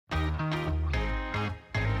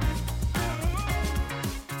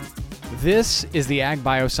This is the Ag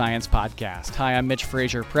Bioscience Podcast. Hi, I'm Mitch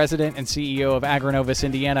Frazier, President and CEO of AgriNovus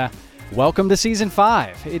Indiana. Welcome to Season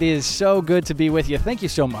 5. It is so good to be with you. Thank you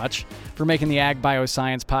so much for making the Ag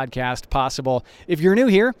Bioscience Podcast possible. If you're new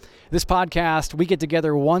here, this podcast, we get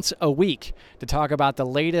together once a week to talk about the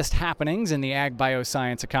latest happenings in the ag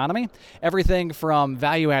bioscience economy. Everything from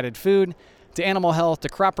value-added food to animal health to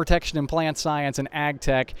crop protection and plant science and ag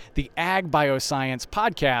tech. The Ag Bioscience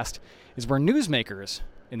Podcast is where newsmakers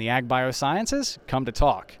in the ag biosciences come to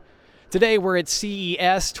talk. Today we're at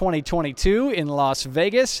CES 2022 in Las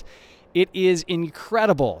Vegas. It is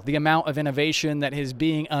incredible the amount of innovation that is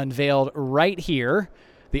being unveiled right here.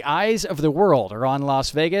 The eyes of the world are on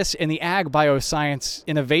Las Vegas, and the ag bioscience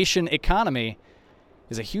innovation economy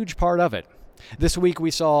is a huge part of it. This week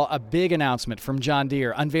we saw a big announcement from John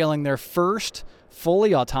Deere unveiling their first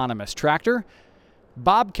fully autonomous tractor.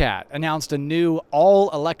 Bobcat announced a new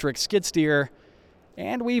all-electric skid steer.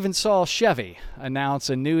 And we even saw Chevy announce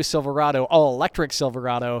a new Silverado, all-electric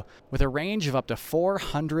Silverado, with a range of up to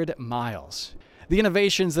 400 miles. The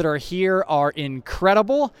innovations that are here are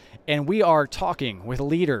incredible, and we are talking with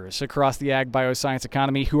leaders across the ag bioscience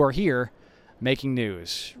economy who are here making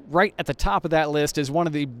news. Right at the top of that list is one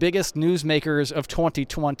of the biggest newsmakers of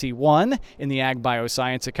 2021 in the ag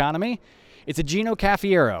bioscience economy. It's Igino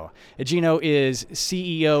Cafiero. Igino is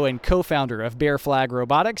CEO and co-founder of Bearflag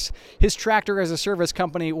Robotics. His tractor-as-a-service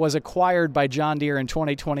company was acquired by John Deere in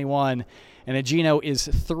 2021, and Igino is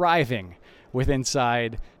thriving with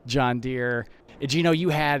inside John Deere. Igino, you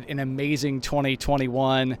had an amazing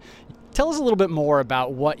 2021. Tell us a little bit more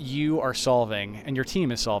about what you are solving and your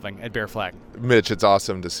team is solving at Bearflag. Mitch, it's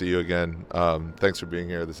awesome to see you again. Thanks for being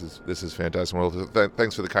here. This is fantastic. Well,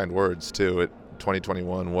 thanks for the kind words too.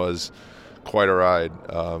 2021 was quite a ride,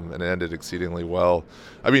 and it ended exceedingly well.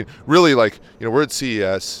 I mean, really, we're at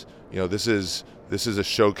CES. This is a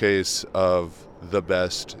showcase of the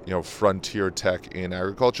best, frontier tech in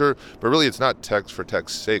agriculture. But really, it's not tech for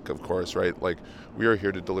tech's sake, of course, right? We are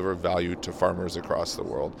here to deliver value to farmers across the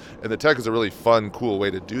world. And the tech is a really fun, cool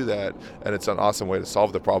way to do that, and it's an awesome way to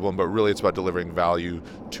solve the problem, but really it's about delivering value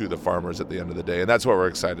to the farmers at the end of the day. And that's what we're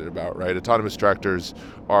excited about, right? Autonomous tractors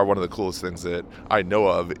are one of the coolest things that I know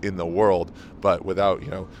of in the world, but without,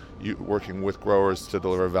 you working with growers to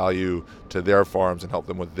deliver value to their farms and help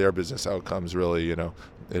them with their business outcomes, really,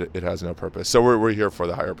 it has no purpose. So we're here for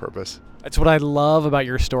the higher purpose. That's what I love about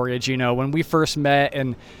your story, Igino. When we first met,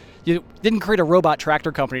 and you didn't create a robot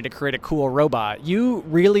tractor company to create a cool robot. You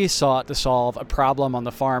really sought to solve a problem on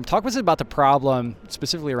the farm. Talk to us about the problem,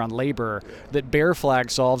 specifically around labor, that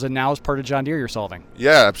Bearflag solves and now is part of John Deere you're solving.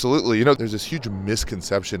 Yeah, absolutely. There's this huge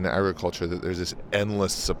misconception in agriculture that there's this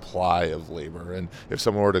endless supply of labor. And if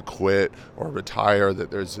someone were to quit or retire,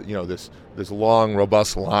 that there's, this long,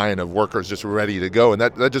 robust line of workers just ready to go. And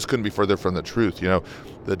that just couldn't be further from the truth.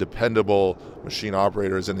 The dependable machine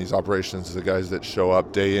operators in these operations, the guys that show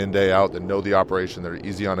up day in, day out, that know the operation, that are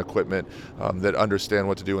easy on equipment, that understand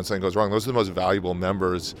what to do when something goes wrong. Those are the most valuable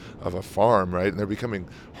members of a farm, right? And they're becoming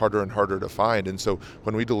harder and harder to find. And so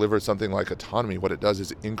when we deliver something like autonomy, what it does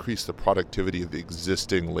is increase the productivity of the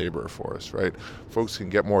existing labor force, right? Folks can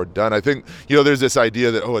get more done. I think, there's this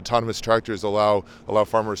idea that, autonomous tractors allow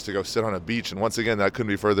farmers to go sit on a beach. And once again, that couldn't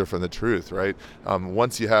be further from the truth, right?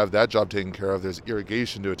 Once you have that job taken care of, there's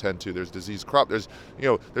irrigation to attend to, there's disease crop,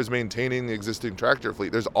 there's maintaining the existing tractor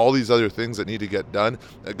fleet, there's all these other things that need to get done.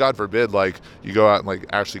 God forbid, you go out and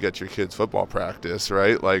actually get your kids football practice,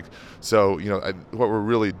 right? So what we're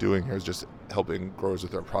really doing here is just helping growers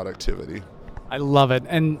with their productivity. I love it.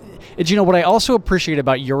 And what I also appreciate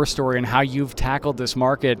about your story and how you've tackled this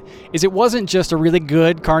market is it wasn't just a really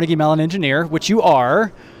good Carnegie Mellon engineer, which you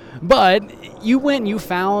are, but you went and you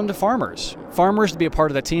found farmers to be a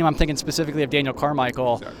part of the team. I'm thinking specifically of Daniel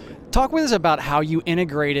Carmichael. Exactly. Talk with us about how you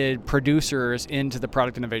integrated producers into the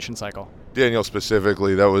product innovation cycle. Daniel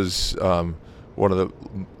specifically, that was one of the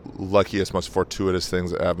luckiest, most fortuitous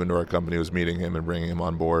things that happened to our company was meeting him and bringing him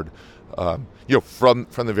on board. From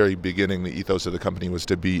the very beginning, the ethos of the company was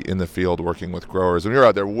to be in the field working with growers. And we were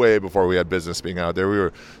out there way before we had business being out there. We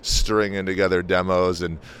were stringing together demos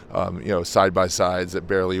and, side-by-sides that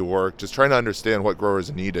barely worked, just trying to understand what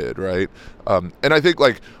growers needed, right? And I think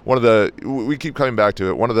we keep coming back to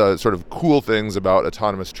it, one of the sort of cool things about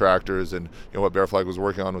autonomous tractors and what Bearflag was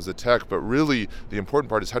working on was the tech, but really the important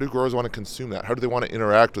part is how do growers want to consume that? How do they want to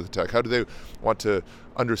interact with the tech? How do they want to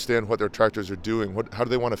understand what their tractors are doing? How do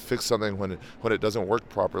they want to fix something something when it doesn't work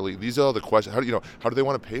properly? These are the questions. How do they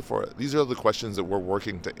want to pay for it? These are the questions that we're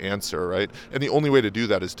working to answer, right? And the only way to do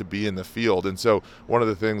that is to be in the field. And so one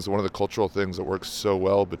of the cultural things that works so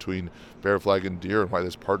well between Bearflag and Deere, and why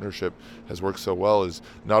this partnership has worked so well, is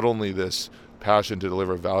not only this passion to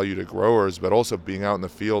deliver value to growers, but also being out in the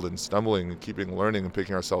field and stumbling and keeping learning and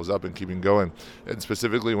picking ourselves up and keeping going. And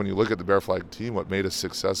specifically, when you look at the Bearflag team, what made us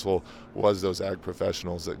successful was those ag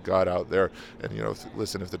professionals that got out there. And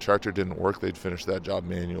if the tractor didn't work, they'd finish that job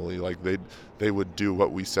manually. Like they would do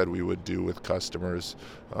what we said we would do with customers,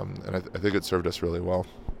 and I think it served us really well.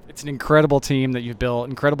 It's an incredible team that you've built,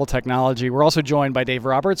 incredible technology. We're also joined by Dave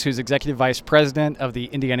Roberts, who's Executive Vice President of the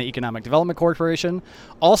Indiana Economic Development Corporation,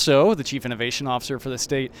 also the Chief Innovation Officer for the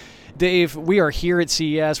state. Dave, we are here at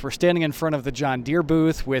CES. We're standing in front of the John Deere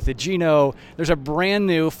booth with Igino. There's a brand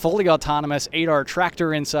new, fully autonomous 8R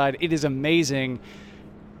tractor inside. It is amazing.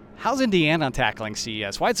 How's Indiana tackling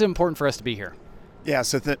CES? Why is it important for us to be here? Yeah,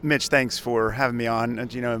 so Mitch, thanks for having me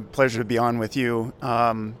on. Pleasure to be on with you.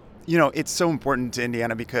 It's so important to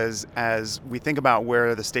Indiana because as we think about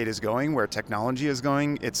where the state is going, where technology is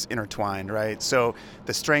going, it's intertwined, right? So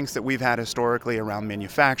the strengths that we've had historically around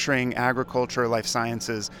manufacturing, agriculture, life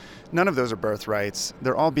sciences, none of those are birthrights.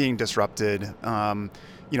 They're all being disrupted, by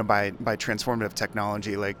transformative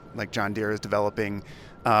technology like John Deere is developing,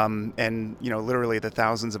 and literally the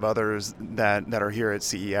thousands of others that are here at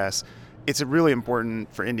CES. It's really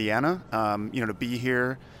important for Indiana, to be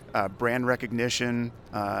here. Brand recognition,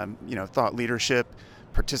 thought leadership,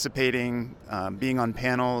 participating, being on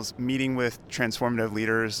panels, meeting with transformative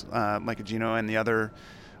leaders like Igino and the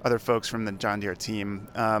other folks from the John Deere team.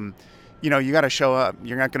 You got to show up.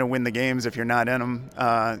 You're not going to win the games if you're not in them.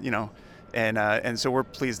 And so we're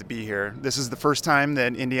pleased to be here. This is the first time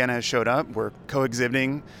that Indiana has showed up. We're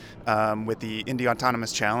co-exhibiting with the Indy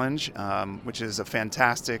Autonomous Challenge, which is a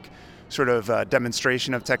fantastic sort of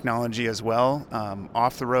demonstration of technology as well,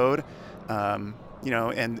 off the road,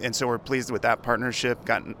 and so we're pleased with that partnership.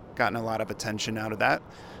 Gotten a lot of attention out of that,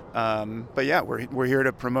 but yeah, we're here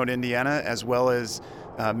to promote Indiana as well as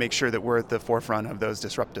make sure that we're at the forefront of those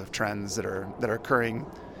disruptive trends that are occurring,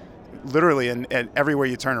 literally and everywhere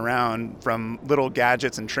you turn around, from little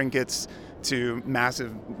gadgets and trinkets to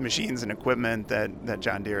massive machines and equipment that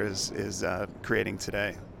John Deere is creating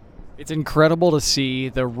today. It's incredible to see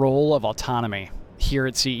the role of autonomy here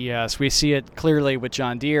at CES. We see it clearly with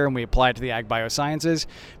John Deere, and we apply it to the Ag Biosciences.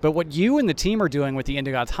 But what you and the team are doing with the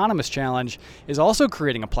Indy Autonomous Challenge is also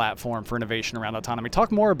creating a platform for innovation around autonomy.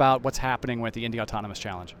 Talk more about what's happening with the Indy Autonomous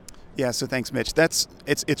Challenge. Yeah, so thanks, Mitch.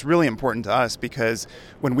 It's really important to us because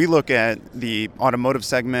when we look at the automotive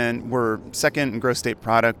segment, we're second in gross state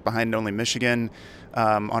product behind only Michigan.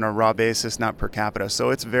 On a raw basis, not per capita.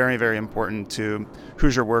 So it's very, very important to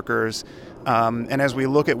Hoosier workers. And as we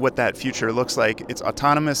look at what that future looks like, it's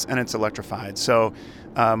autonomous and it's electrified. So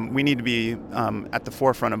we need to be at the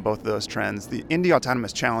forefront of both of those trends. The Indy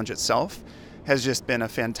Autonomous Challenge itself has just been a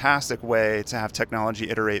fantastic way to have technology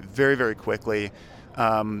iterate very, very quickly.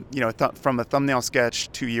 From a thumbnail sketch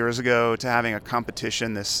 2 years ago to having a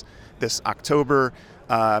competition this October.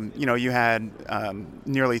 You had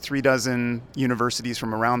nearly 36 universities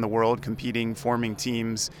from around the world competing, forming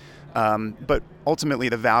teams. But ultimately,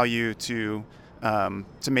 the value to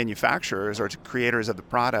manufacturers or to creators of the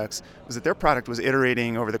products was that their product was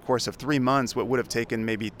iterating over the course of 3 months what would have taken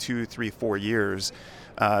maybe 2, 3, 4 years.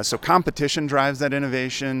 So competition drives that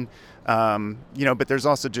innovation, but there's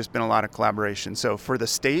also just been a lot of collaboration. So for the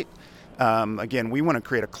state, again, we want to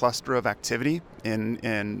create a cluster of activity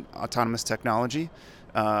in autonomous technology,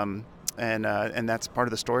 and that's part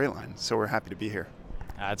of the storyline. So we're happy to be here.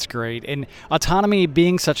 That's great. And autonomy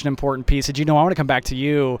being such an important piece, I want to come back to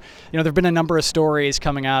you. There have been a number of stories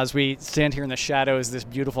coming out as we stand here in the shadows, this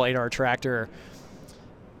beautiful 8R tractor.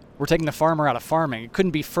 We're taking the farmer out of farming. It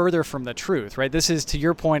couldn't be further from the truth, right? This is, to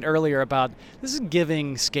your point earlier about, this is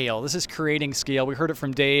giving scale. This is creating scale. We heard it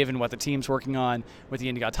from Dave and what the team's working on with the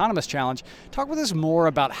Indy Autonomous Challenge. Talk with us more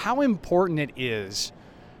about how important it is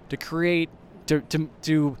to create, to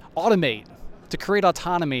automate, to create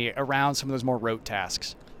autonomy around some of those more rote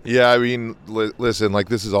tasks. Yeah, listen,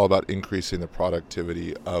 this is all about increasing the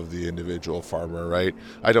productivity of the individual farmer, right?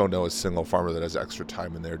 I don't know a single farmer that has extra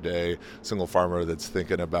time in their day, single farmer that's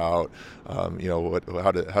thinking about, how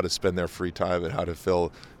to spend their free time and how to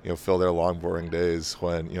fill their long, boring days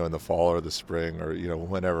when, in the fall or the spring or,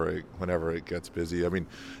 whenever it gets busy.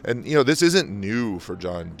 This isn't new for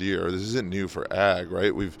John Deere. This isn't new for ag,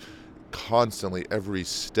 right? constantly, every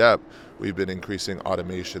step, we've been increasing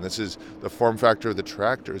automation. This is the form factor of the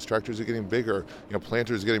tractors. Tractors are getting bigger.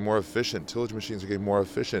 Planters are getting more efficient. Tillage machines are getting more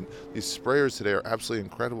efficient. These sprayers today are absolutely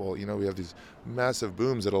incredible. We have these massive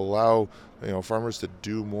booms that allow farmers to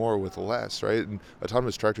do more with less, right? And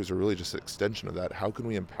autonomous tractors are really just an extension of that. How can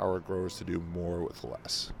we empower growers to do more with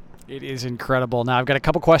less? It is incredible. Now, I've got a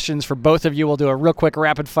couple questions for both of you. We'll do a real quick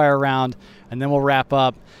rapid fire round, and then we'll wrap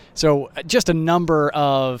up. So just a number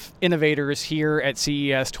of innovators here at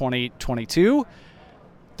CES 2022.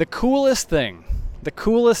 The coolest thing,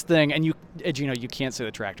 and Igino, you can't see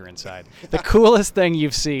the tractor inside. The coolest thing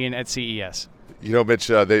you've seen at CES. Mitch,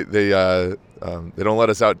 they don't let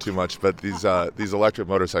us out too much, but these electric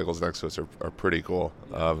motorcycles next to us are pretty cool.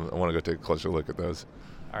 I want to go take a closer look at those.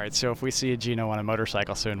 All right, so if we see Igino on a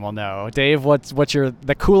motorcycle soon, we'll know. Dave, what's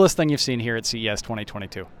the coolest thing you've seen here at CES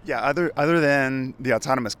 2022? Yeah, other than the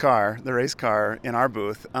autonomous car, the race car in our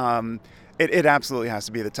booth, it absolutely has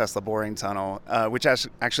to be the Tesla boring tunnel, which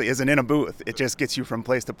actually isn't in a booth. It just gets you from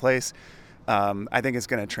place to place. I think it's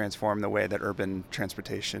going to transform the way that urban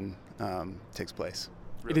transportation takes place.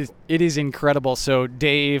 Really It is incredible. So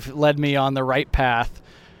Dave led me on the right path.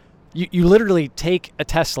 You literally take a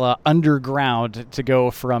Tesla underground to go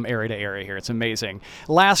from area to area here. It's amazing.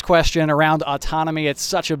 Last question around autonomy. It's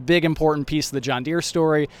such a big, important piece of the John Deere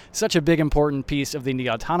story, such a big, important piece of the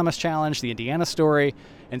Autonomous Challenge, the Indiana story,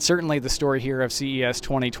 and certainly the story here of CES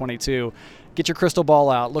 2022. Get your crystal ball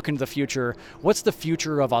out, look into the future. What's the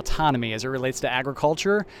future of autonomy as it relates to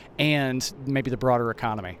agriculture and maybe the broader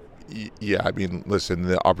economy? Yeah, listen,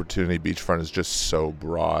 the opportunity beachfront is just so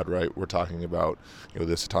broad, right? We're talking about,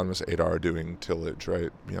 this autonomous 8R doing tillage, right?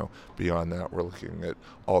 Beyond that, we're looking at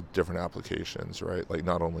all different applications, right? Like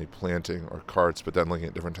not only planting or carts, but then looking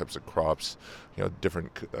at different types of crops,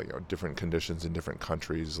 different conditions in different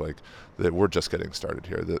countries. Like that, we're just getting started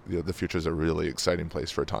here. The future is a really exciting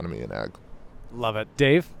place for autonomy in ag. Love it,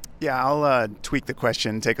 Dave. Yeah, I'll tweak the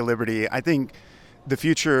question, take a liberty. I think the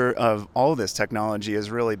future of all of this technology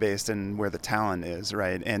is really based in where the talent is,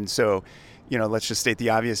 right? And so, let's just state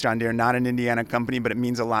the obvious. John Deere, not an Indiana company, but it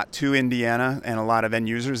means a lot to Indiana and a lot of end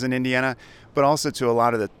users in Indiana, but also to a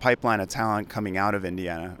lot of the pipeline of talent coming out of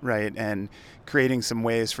Indiana, right? And creating some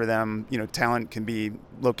ways for them, talent can be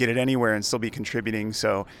located anywhere and still be contributing.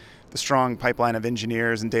 So the strong pipeline of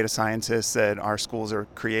engineers and data scientists that our schools are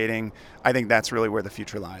creating, I think that's really where the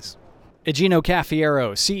future lies. Igino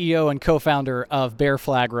Cafiero, CEO and co-founder of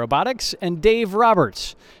Bearflag Robotics, and Dave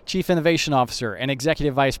Roberts, Chief Innovation Officer and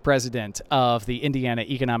Executive Vice President of the Indiana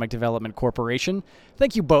Economic Development Corporation.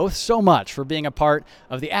 Thank you both so much for being a part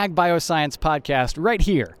of the Ag Bioscience podcast right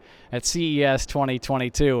here at CES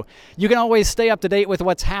 2022. You can always stay up to date with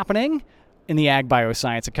what's happening in the ag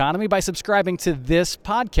bioscience economy by subscribing to this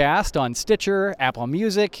podcast on Stitcher, Apple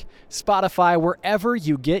Music, Spotify, wherever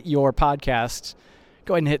you get your podcasts.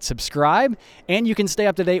 Go ahead and hit subscribe, and you can stay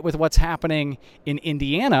up to date with what's happening in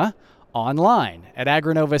Indiana online at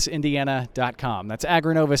agrinovusindiana.com. That's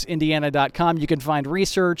agrinovusindiana.com. You can find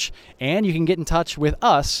research, and you can get in touch with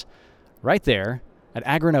us right there at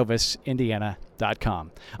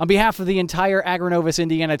agrinovusindiana.com. On behalf of the entire AgriNovus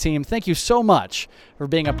Indiana team, thank you so much for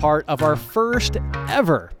being a part of our first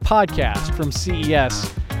ever podcast from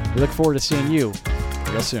CES. We look forward to seeing you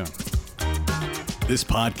real soon. This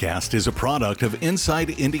podcast is a product of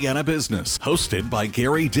Inside Indiana Business, hosted by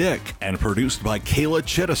Gary Dick and produced by Kayla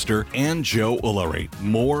Chittister and Joe Ullery.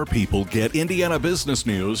 More people get Indiana business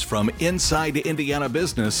news from Inside Indiana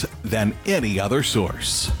Business than any other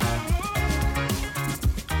source.